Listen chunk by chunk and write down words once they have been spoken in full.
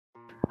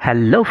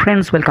Hello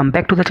friends, welcome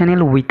back to the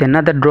channel with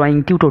another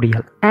drawing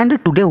tutorial, and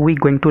today we are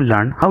going to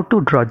learn how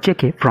to draw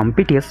JK from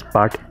BTS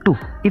part 2.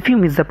 If you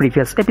missed the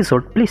previous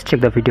episode, please check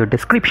the video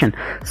description.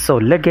 So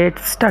let's get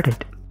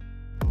started.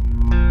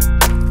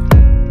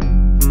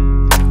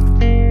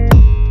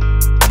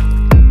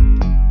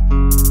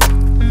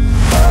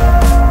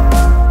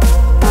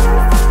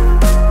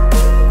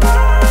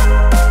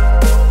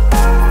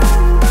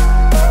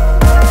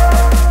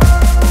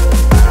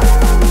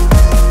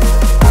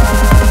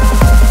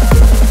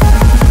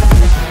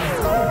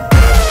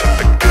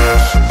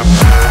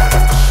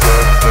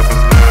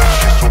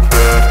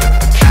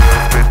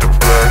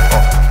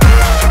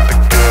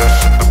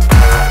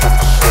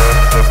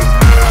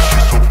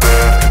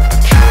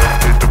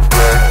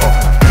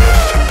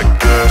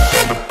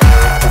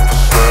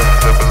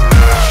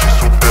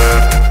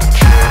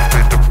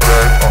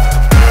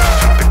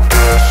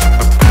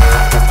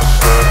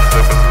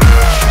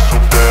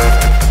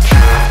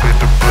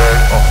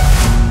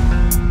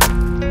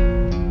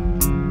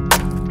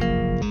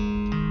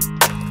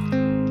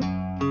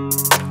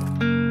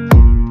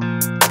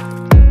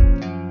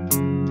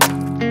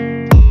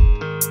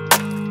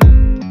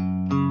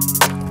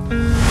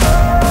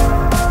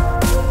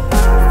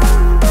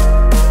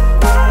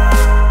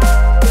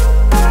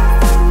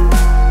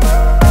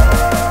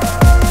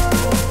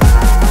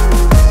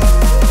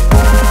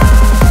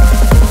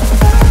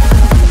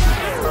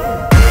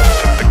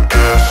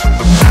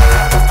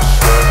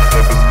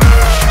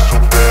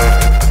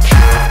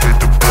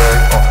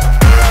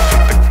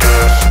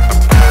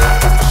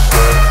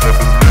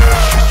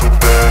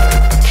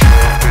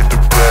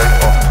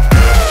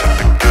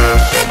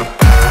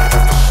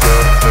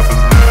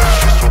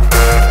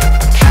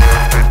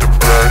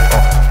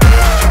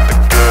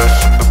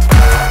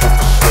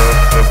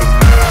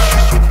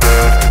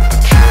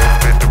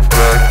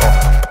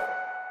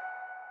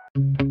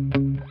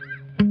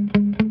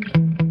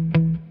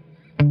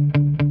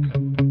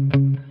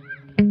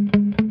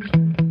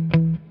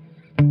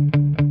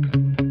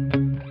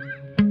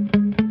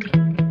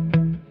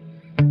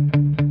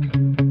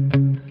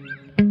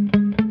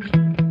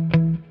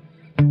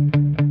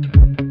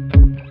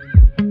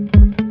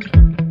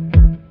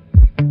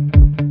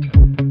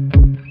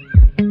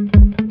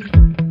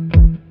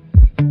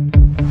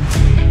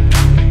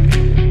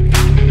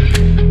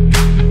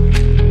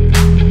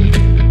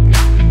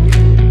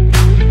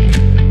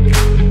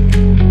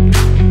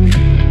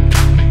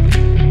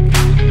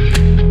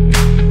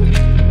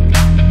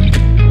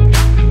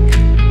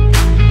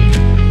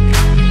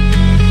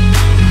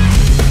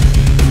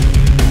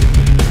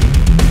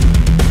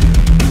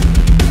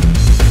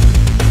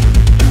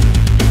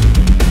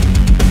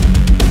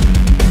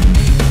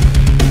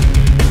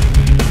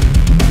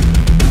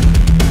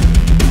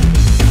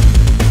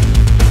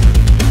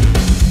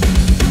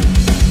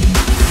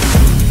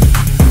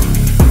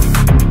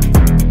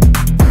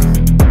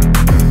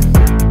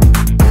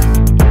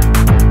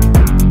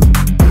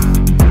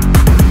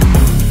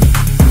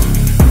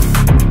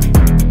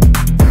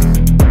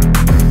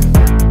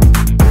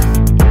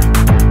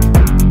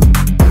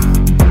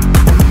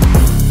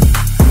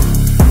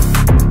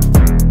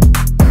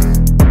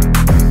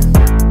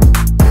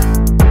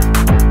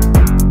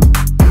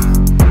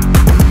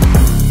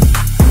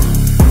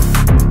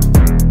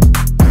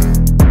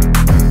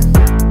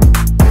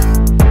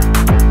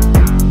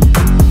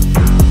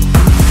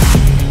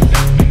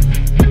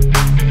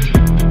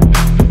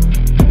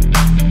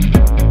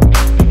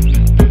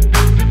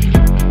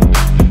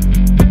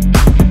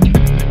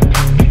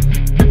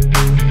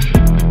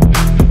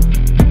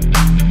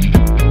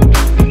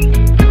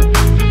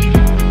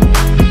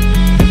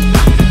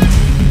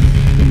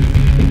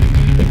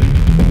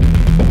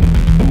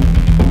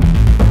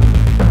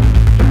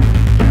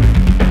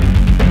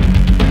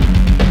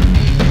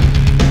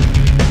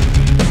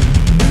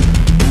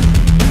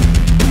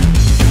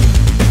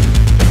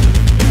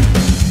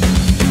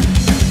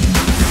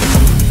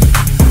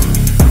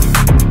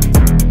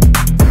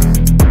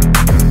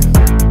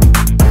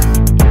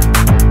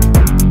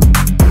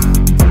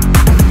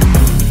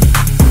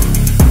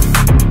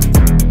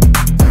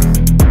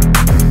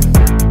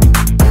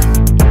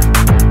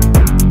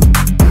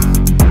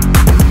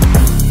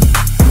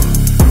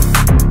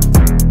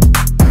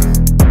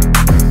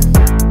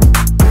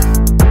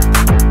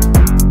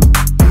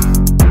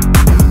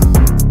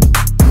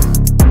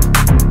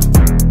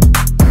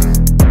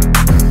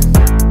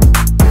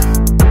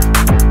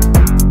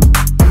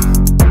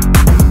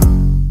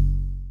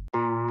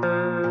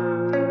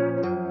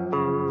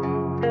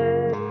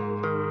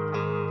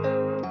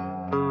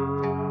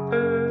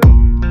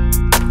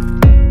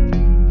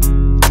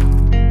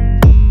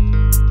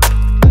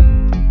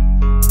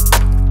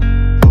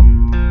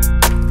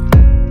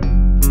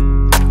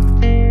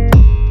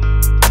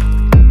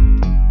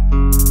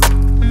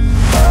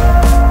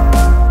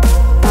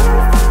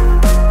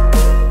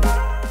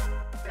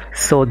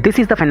 So this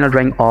is the final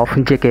drawing of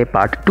JK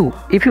part 2.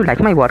 If you like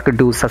my work,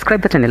 do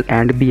subscribe the channel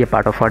and be a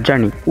part of our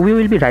journey. We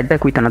will be right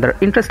back with another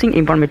interesting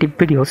informative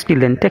videos. Till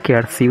then, take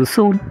care. See you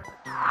soon.